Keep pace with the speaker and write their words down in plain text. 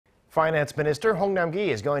Finance Minister Hong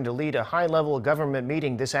Nam-gi is going to lead a high-level government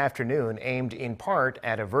meeting this afternoon aimed in part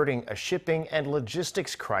at averting a shipping and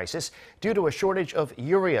logistics crisis due to a shortage of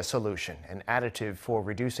urea solution, an additive for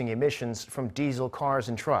reducing emissions from diesel cars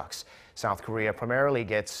and trucks. South Korea primarily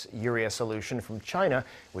gets urea solution from China,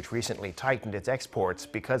 which recently tightened its exports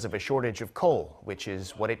because of a shortage of coal, which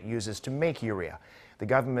is what it uses to make urea. The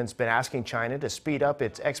government's been asking China to speed up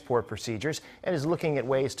its export procedures and is looking at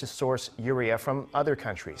ways to source urea from other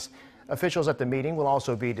countries. Officials at the meeting will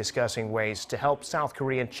also be discussing ways to help South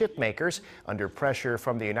Korean chip makers under pressure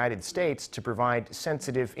from the United States to provide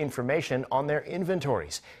sensitive information on their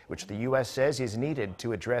inventories, which the U.S. says is needed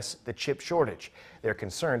to address the chip shortage. They're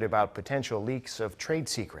concerned about potential leaks of trade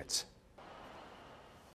secrets.